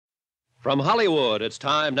From Hollywood, it's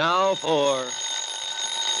time now for...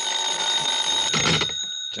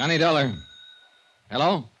 Johnny Dollar.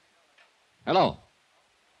 Hello? Hello?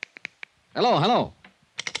 Hello, hello.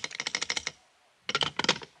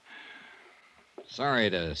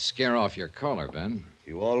 Sorry to scare off your caller, Ben.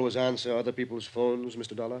 You always answer other people's phones,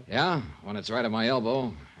 Mr. Dollar? Yeah, when it's right at my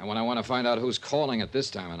elbow, and when I want to find out who's calling at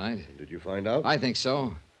this time of night. Did you find out? I think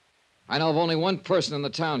so. I know of only one person in the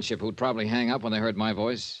township who'd probably hang up when they heard my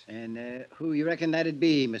voice. And who you reckon that'd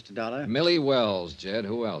be, Mr. Dollar? Millie Wells, Jed.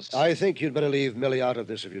 Who else? I think you'd better leave Millie out of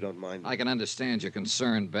this if you don't mind. I can understand your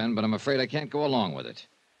concern, Ben, but I'm afraid I can't go along with it.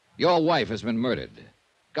 Your wife has been murdered.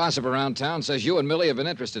 Gossip around town says you and Millie have been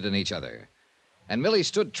interested in each other. And Millie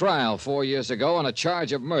stood trial 4 years ago on a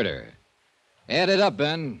charge of murder. Add it up,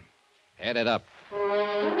 Ben. Add it up.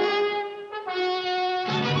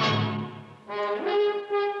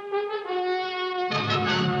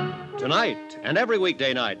 Tonight and every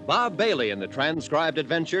weekday night, Bob Bailey in the transcribed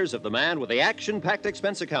adventures of the man with the action-packed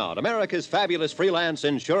expense account, America's fabulous freelance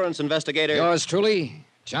insurance investigator. Yours truly,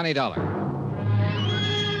 Johnny Dollar.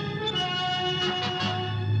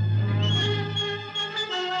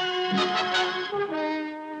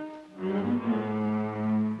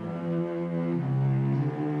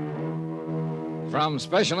 From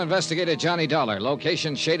Special Investigator Johnny Dollar,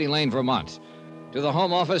 location Shady Lane, Vermont, to the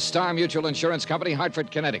Home Office, Star Mutual Insurance Company,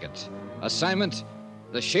 Hartford, Connecticut. Assignment,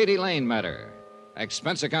 the Shady Lane matter.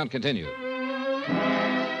 Expense account continued.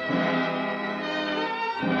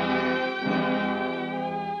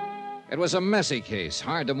 It was a messy case,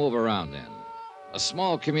 hard to move around in. A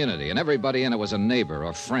small community, and everybody in it was a neighbor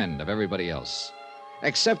or friend of everybody else.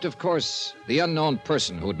 Except, of course, the unknown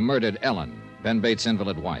person who'd murdered Ellen, Ben Bates'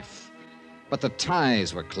 invalid wife. But the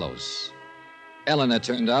ties were close. Ellen, it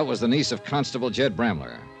turned out, was the niece of Constable Jed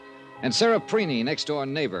Bramler. And Sarah Preeney, next-door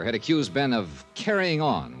neighbor, had accused Ben of carrying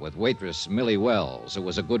on with waitress Millie Wells, who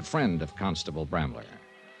was a good friend of Constable Bramler.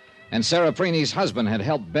 And Sarah Preeney's husband had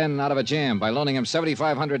helped Ben out of a jam by loaning him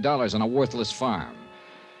 $7,500 on a worthless farm.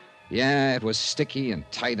 Yeah, it was sticky and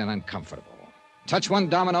tight and uncomfortable. Touch one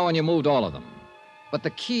domino and you moved all of them. But the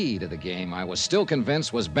key to the game, I was still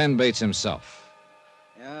convinced, was Ben Bates himself.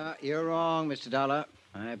 Yeah, you're wrong, Mr. Dollar.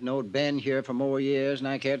 I've known Ben here for more years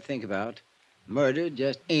than I care to think about. Murder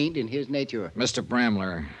just ain't in his nature. Mr.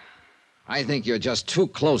 Bramler, I think you're just too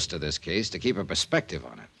close to this case to keep a perspective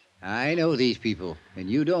on it. I know these people, and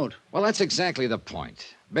you don't. Well, that's exactly the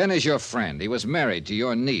point. Ben is your friend. He was married to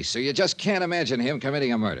your niece, so you just can't imagine him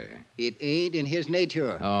committing a murder. It ain't in his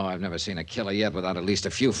nature. Oh, I've never seen a killer yet without at least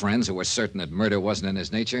a few friends who were certain that murder wasn't in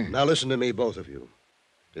his nature. Now listen to me, both of you.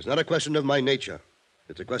 It's not a question of my nature.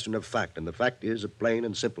 It's a question of fact, and the fact is a plain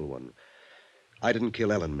and simple one. I didn't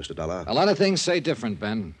kill Ellen, Mr. Dollar. A lot of things say different,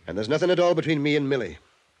 Ben. And there's nothing at all between me and Millie.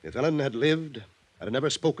 If Ellen had lived, I'd have never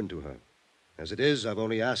spoken to her. As it is, I've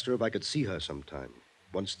only asked her if I could see her sometime,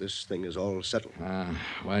 once this thing is all settled.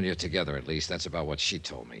 Well, you're together at least. That's about what she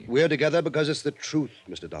told me. We're together because it's the truth,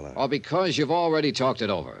 Mr. Dollar. Or because you've already talked it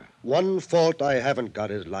over. One fault I haven't got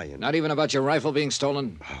is lying. Not even about your rifle being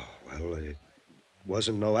stolen? Oh, well, it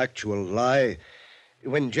wasn't no actual lie.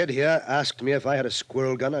 When Jed here asked me if I had a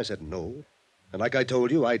squirrel gun, I said no. And like I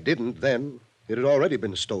told you, I didn't then. It had already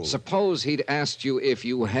been stolen. Suppose he'd asked you if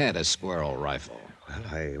you had a squirrel rifle. Well,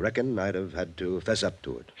 I reckon I'd have had to fess up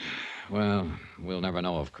to it. Well, we'll never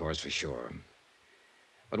know, of course, for sure.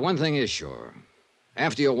 But one thing is sure.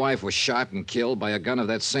 After your wife was shot and killed by a gun of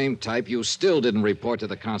that same type, you still didn't report to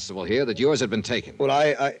the constable here that yours had been taken. Well,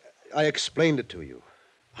 I explained it to you.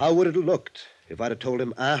 How would it have looked if I'd have told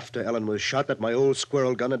him after Ellen was shot that my old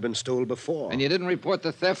squirrel gun had been stolen before? And you didn't report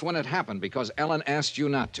the theft when it happened because Ellen asked you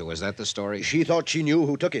not to. Is that the story? She thought she knew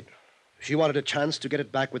who took it. She wanted a chance to get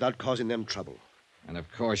it back without causing them trouble. And, of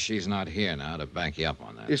course, she's not here now to back you up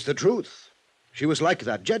on that. It's the truth. She was like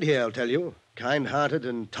that. Jed here, I'll tell you. Kind-hearted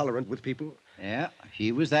and tolerant with people. Yeah,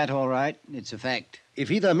 she was that all right. It's a fact. If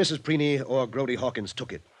either Mrs. Preeney or Grody Hawkins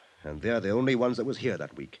took it, and they're the only ones that was here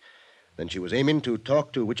that week, then she was aiming to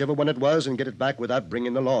talk to whichever one it was and get it back without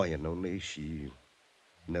bringing the law in, only she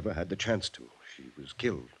never had the chance to. She was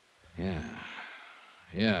killed.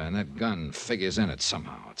 Yeah, and that gun figures in it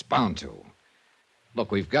somehow. It's bound to.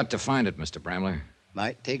 Look, we've got to find it, Mr. Bramler.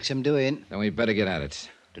 Might take some doing. Then we'd better get at it.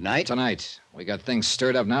 Tonight? Tonight. We got things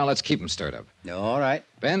stirred up now. Let's keep them stirred up. All right.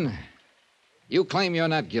 Ben, you claim you're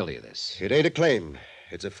not guilty of this. It ain't a claim.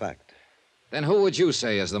 It's a fact. Then who would you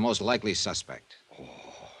say is the most likely suspect?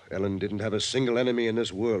 Ellen didn't have a single enemy in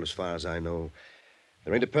this world, as far as I know.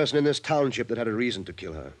 There ain't a person in this township that had a reason to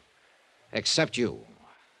kill her. Except you.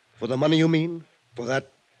 For the money, you mean? For that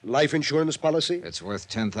life insurance policy? It's worth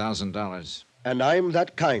 $10,000. And I'm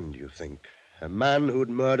that kind, you think. A man who'd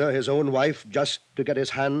murder his own wife just to get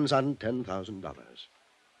his hands on $10,000.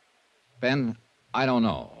 Ben, I don't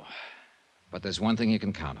know. But there's one thing you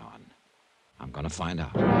can count on. I'm going to find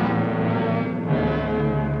out.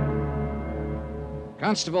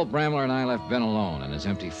 Constable Bramler and I left Ben alone in his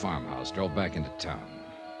empty farmhouse, drove back into town.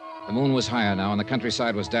 The moon was higher now, and the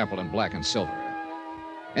countryside was dappled in black and silver.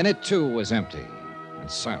 And it, too, was empty and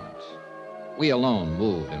silent. We alone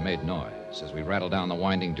moved and made noise as we rattled down the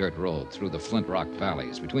winding dirt road through the flint rock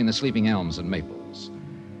valleys between the sleeping elms and maples.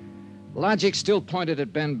 Logic still pointed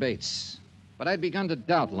at Ben Bates, but I'd begun to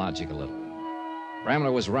doubt logic a little.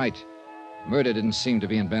 Bramler was right. Murder didn't seem to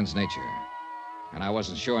be in Ben's nature. And I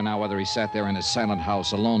wasn't sure now whether he sat there in his silent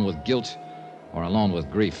house alone with guilt or alone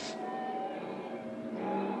with grief.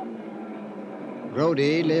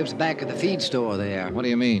 Brody lives back at the feed store there. What do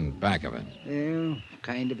you mean, back of it? Well,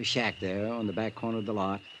 kind of a shack there on the back corner of the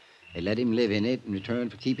lot. They let him live in it in return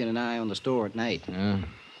for keeping an eye on the store at night. Yeah,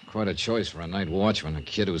 quite a choice for a night watchman, a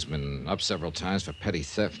kid who's been up several times for petty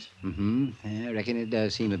theft. Mm-hmm. I reckon it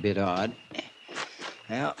does seem a bit odd.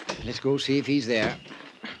 Well, let's go see if he's there.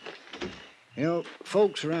 You know,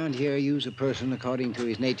 folks around here use a person according to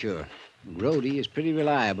his nature. Brody is pretty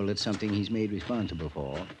reliable at something he's made responsible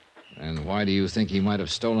for. And why do you think he might have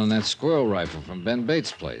stolen that squirrel rifle from Ben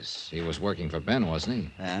Bates' place? He was working for Ben, wasn't he?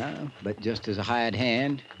 But just as a hired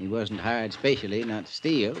hand. He wasn't hired specially not to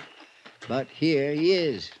steal. But here he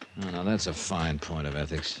is. Oh, now, that's a fine point of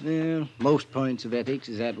ethics. Well, most points of ethics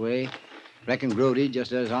is that way. Reckon Brody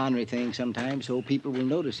just does ornery things sometimes so people will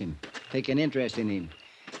notice him, take an interest in him.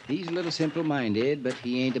 He's a little simple-minded, but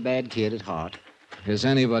he ain't a bad kid at heart. Is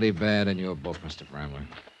anybody bad in your book, Mr. Bramler?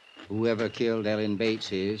 Whoever killed Ellen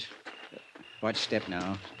Bates is. Watch step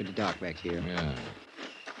now. It's pretty dark back here. Yeah.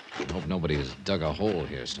 I hope nobody has dug a hole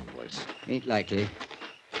here someplace. Ain't likely.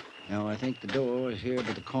 No, I think the door is here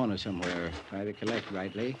by the corner somewhere, if I recollect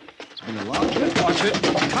rightly. It's been a long time. Watch it.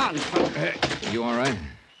 Come on. You all right?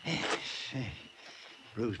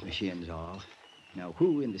 Bruised my shins all. Now,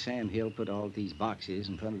 who in the Sam Hill put all these boxes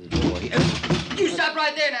in front of the door here? You stop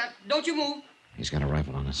right there now. Don't you move. He's got a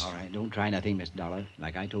rifle on us. All right, don't try nothing, Miss Dollar.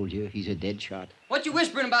 Like I told you, he's a dead shot. What you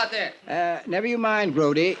whispering about there? Never you mind,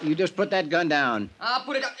 Brody. You just put that gun down. I'll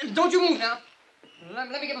put it down. Don't you move now. Let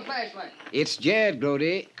me get my flashlight. It's Jed,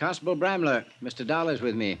 Brody. Constable Bramler. Mr. Dollar's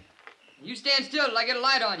with me. You stand still till I get a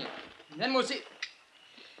light on you. Then we'll see.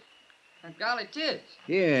 Golly, tis.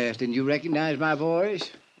 Yes, didn't you recognize my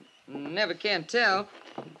voice? Never can tell.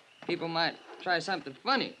 People might try something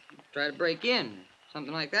funny. Try to break in.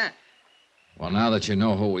 Something like that. Well, now that you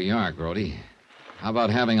know who we are, Grody, how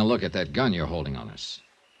about having a look at that gun you're holding on us?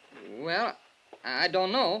 Well, I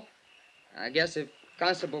don't know. I guess if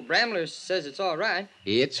Constable Bramler says it's all right.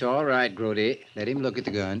 It's all right, Brody. Let him look at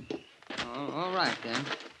the gun. All right, then.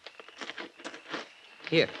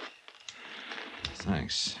 Here.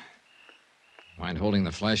 Thanks. Mind holding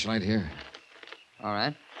the flashlight here? All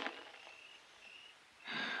right.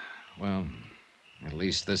 Well, at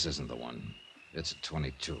least this isn't the one. It's a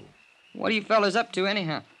 .22. What are you fellas up to,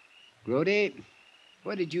 anyhow? Brody,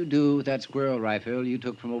 what did you do with that squirrel rifle you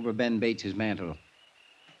took from over Ben Bates's mantel?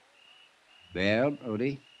 Well,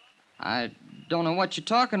 Brody? I don't know what you're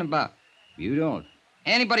talking about. You don't?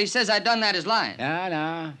 Anybody says I done that is lying.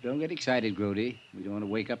 Nah. Don't get excited, Brody. We don't want to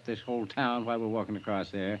wake up this whole town while we're walking across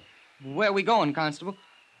there. Where are we going, Constable?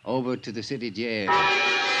 Over to the city jail.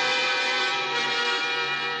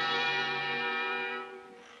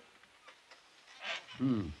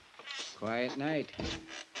 Quiet night.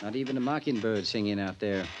 Not even a mockingbird singing out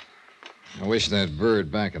there. I wish that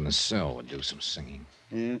bird back in the cell would do some singing.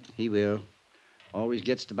 Yeah, he will. Always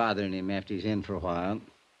gets to bothering him after he's in for a while.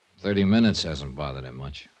 30 minutes hasn't bothered him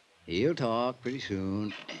much. He'll talk pretty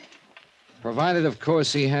soon. Provided, of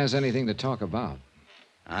course, he has anything to talk about.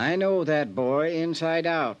 I know that boy inside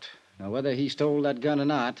out. Now, whether he stole that gun or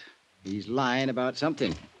not, he's lying about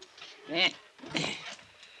something.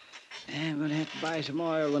 I'm going to have to buy some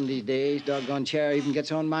oil one of these days. Doggone chair even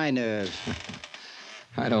gets on my nerves.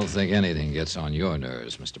 I don't think anything gets on your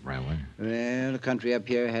nerves, Mr. Bramler. Well, the country up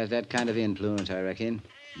here has that kind of influence, I reckon.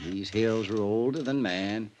 These hills are older than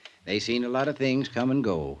man. They seen a lot of things come and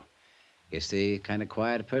go. Guess they kind of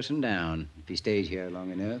quiet a person down if he stays here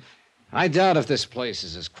long enough. I doubt if this place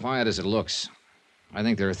is as quiet as it looks. I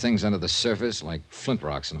think there are things under the surface like flint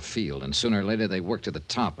rocks in a field, and sooner or later they work to the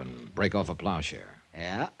top and break off a plowshare.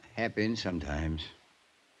 Yeah, happens sometimes.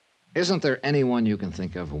 Isn't there anyone you can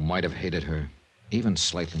think of who might have hated her, even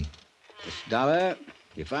slightly? Mr. Dollar,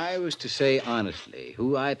 if I was to say honestly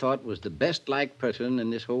who I thought was the best-liked person in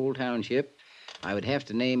this whole township, I would have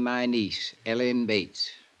to name my niece, Ellen Bates.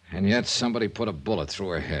 And yet somebody put a bullet through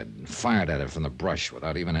her head and fired at her from the brush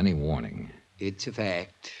without even any warning. It's a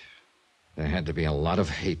fact. There had to be a lot of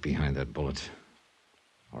hate behind that bullet.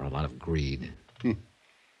 Or a lot of greed.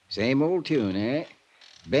 Same old tune, eh?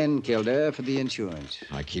 Ben killed her for the insurance.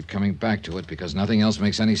 I keep coming back to it because nothing else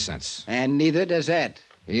makes any sense. And neither does that.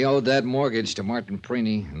 He owed that mortgage to Martin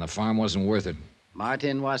Preeny, and the farm wasn't worth it.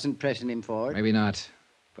 Martin wasn't pressing him for it. Maybe not.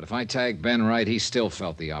 But if I tagged Ben right, he still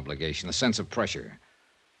felt the obligation, the sense of pressure.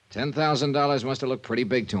 $10,000 must have looked pretty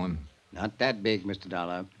big to him. Not that big, Mr.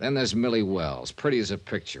 Dollar. Then there's Millie Wells, pretty as a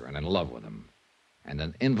picture and in love with him. And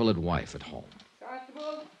an invalid wife at home.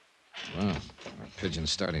 Constable? Well, our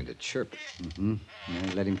pigeon's starting to chirp. Mm-hmm.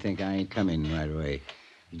 Now, let him think I ain't coming right away.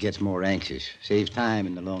 He gets more anxious. Saves time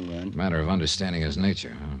in the long run. Matter of understanding his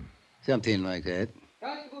nature, huh? Something like that.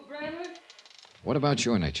 Constable Brandler? What about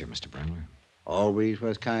your nature, Mr. Brandler? Always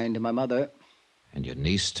was kind to my mother. And your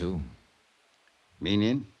niece, too?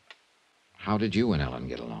 Meaning? How did you and Ellen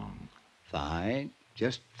get along? Fine.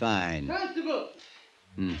 Just fine. Constable!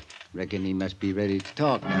 Reckon he must be ready to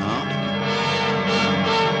talk now.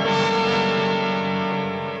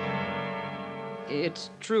 It's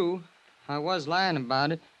true. I was lying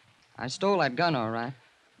about it. I stole that gun, all right.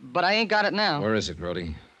 But I ain't got it now. Where is it,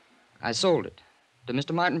 Grody? I sold it to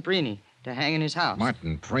Mr. Martin Preeny to hang in his house.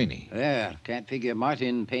 Martin Preeny. Yeah, can't figure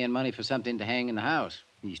Martin paying money for something to hang in the house.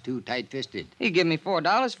 He's too tight-fisted. He gave me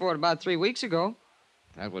 $4 for it about 3 weeks ago.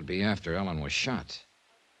 That would be after Ellen was shot.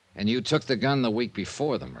 And you took the gun the week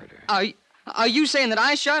before the murder. Are you saying that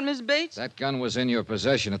I shot Miss Bates? That gun was in your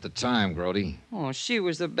possession at the time, Grody. Oh, she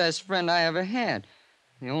was the best friend I ever had.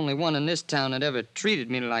 The only one in this town that ever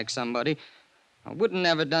treated me like somebody. I wouldn't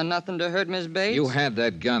never done nothing to hurt Miss Bates. You had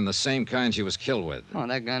that gun, the same kind she was killed with. Oh,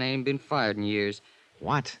 that gun ain't been fired in years.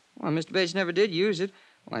 What? Well, Mr. Bates never did use it.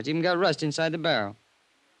 Why, it's even got rust inside the barrel.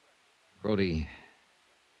 Grody,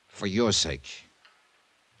 for your sake,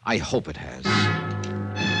 I hope it has.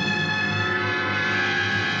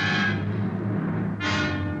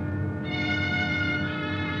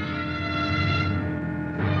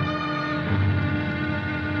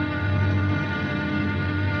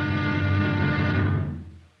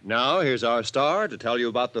 Now, here's our star to tell you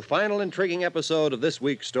about the final intriguing episode of this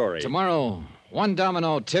week's story. Tomorrow, one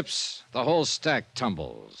domino tips, the whole stack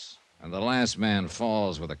tumbles, and the last man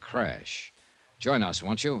falls with a crash. Join us,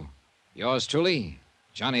 won't you? Yours truly,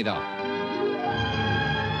 Johnny Dollar.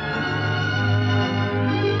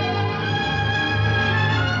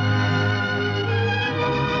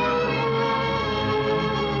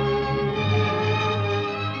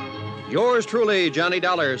 Yours truly, Johnny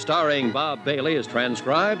Dollar, starring Bob Bailey, is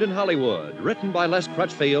transcribed in Hollywood. Written by Les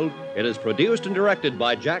Crutchfield, it is produced and directed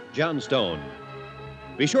by Jack Johnstone.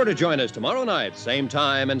 Be sure to join us tomorrow night, same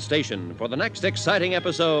time and station, for the next exciting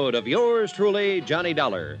episode of Yours truly, Johnny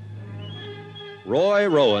Dollar. Roy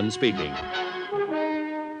Rowan speaking.